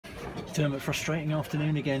Dermot, frustrating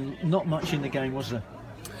afternoon again. Not much in the game, was there?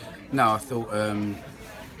 No, I thought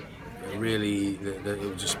really that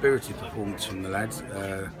it was a spirited performance from the lads.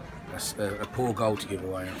 A poor goal to give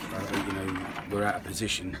away. We're out of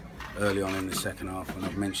position early on in the second half, and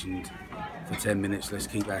I've mentioned for 10 minutes, let's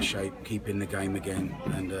keep our shape, keep in the game again,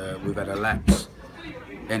 and we've had a lapse.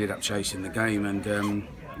 Ended up chasing the game, and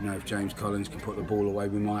if James Collins can put the ball away,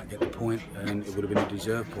 we might get the point, and it would have been a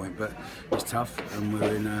deserved point. But it's tough, and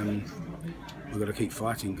we've got to keep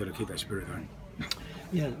fighting, got to keep that spirit going.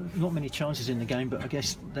 Yeah, not many chances in the game, but I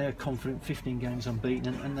guess they're confident, 15 games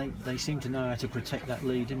unbeaten, and they seem to know how to protect that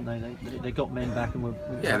lead, didn't they? They got men back and were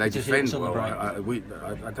they defend well. I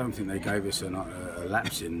I don't think they gave us a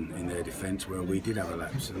lapse in their defence where we did have a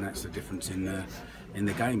lapse, and that's the difference in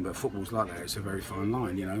the game. But football's like that; it's a very fine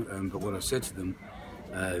line, But what I said to them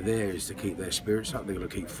there is to keep their spirits up. They've got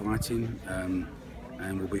to keep fighting.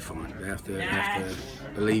 And we'll be fine. They have to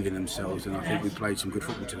believe in themselves, and I think we played some good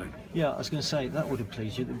football today. Yeah, I was going to say that would have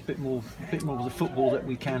pleased you. A bit more of the football that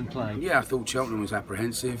we can play. Yeah, I thought Cheltenham was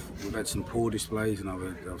apprehensive. We've had some poor displays, and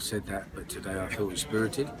I've said that. But today I thought it was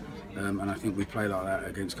spirited, and I think we play like that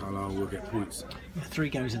against Carlisle, we'll get points. 3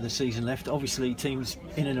 games of the season left. Obviously, teams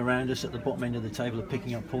in and around us at the bottom end of the table are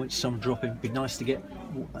picking up points. Some dropping. It'd be nice to get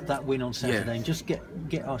that win on Saturday and just get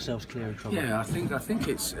ourselves clear of trouble. Yeah, I think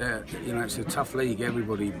it's it's a tough league.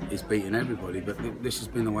 Everybody is beating everybody, but this has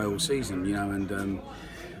been the way all season, and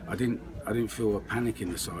I didn't feel a panic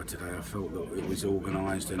in the side today. I felt that it was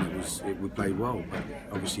organised and we played well, but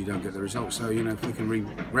obviously you don't get the results. So if we can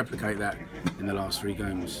replicate that in the last 3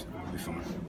 games, we'll be fine.